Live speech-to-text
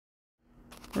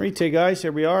Alright, guys,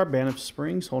 here we are, Banff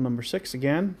Springs, hole number 6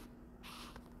 again.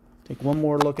 Take one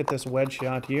more look at this wedge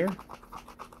shot here.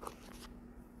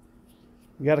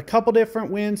 We got a couple different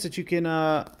winds that you can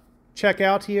check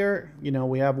out here. You know,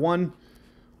 we have one,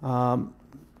 we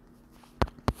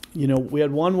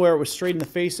had one where it was straight in the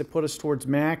face that put us towards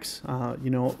max.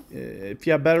 If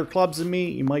you have better clubs than me,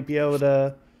 you might be able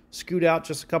to scoot out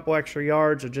just a couple extra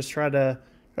yards, or just try to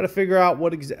figure out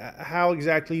how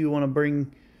exactly you want to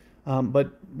bring.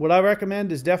 But what I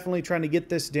recommend is definitely trying to get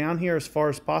this down here as far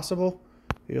as possible.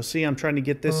 You'll see I'm trying to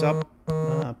get this up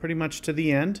pretty much to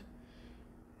the end.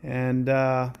 And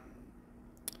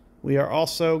we are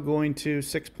also going to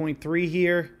 6.3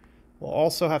 here. We'll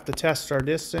also have to test our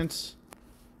distance.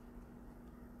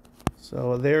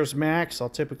 So there's max. I'll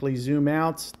typically zoom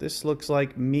out. This looks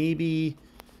like maybe,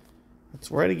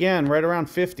 it's right around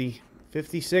 50,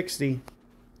 60.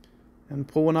 And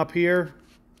pulling up here.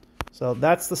 So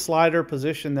that's the slider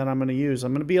position that I'm going to use.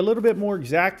 I'm going to be a little bit more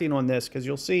exacting on this because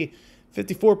you'll see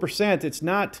 54%, it's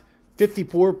not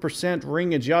 54%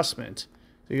 ring adjustment.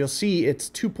 So you'll see it's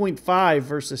 2.5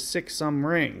 versus 6 some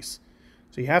rings.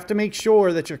 So you have to make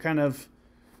sure that you're kind of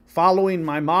following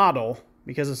my model,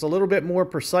 because it's a little bit more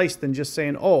precise than just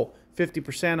saying, oh,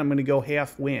 50%, I'm going to go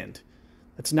half wind.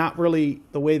 That's not really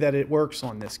the way that it works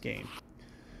on this game.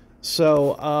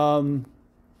 So,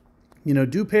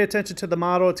 do pay attention to the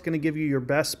model. It's going to give you your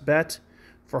best bet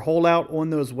for hole out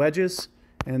on those wedges.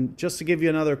 And just to give you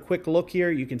another quick look here,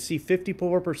 you can see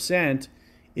 54%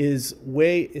 is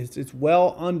it's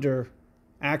well under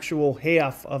actual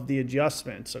half of the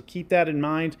adjustment. So keep that in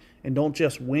mind and don't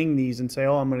just wing these and say,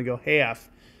 oh, I'm going to go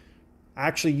half.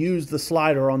 Actually use the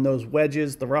slider on those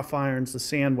wedges, the rough irons, the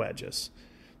sand wedges.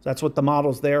 So that's what the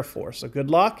model's there for. So good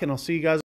luck, and I'll see you guys.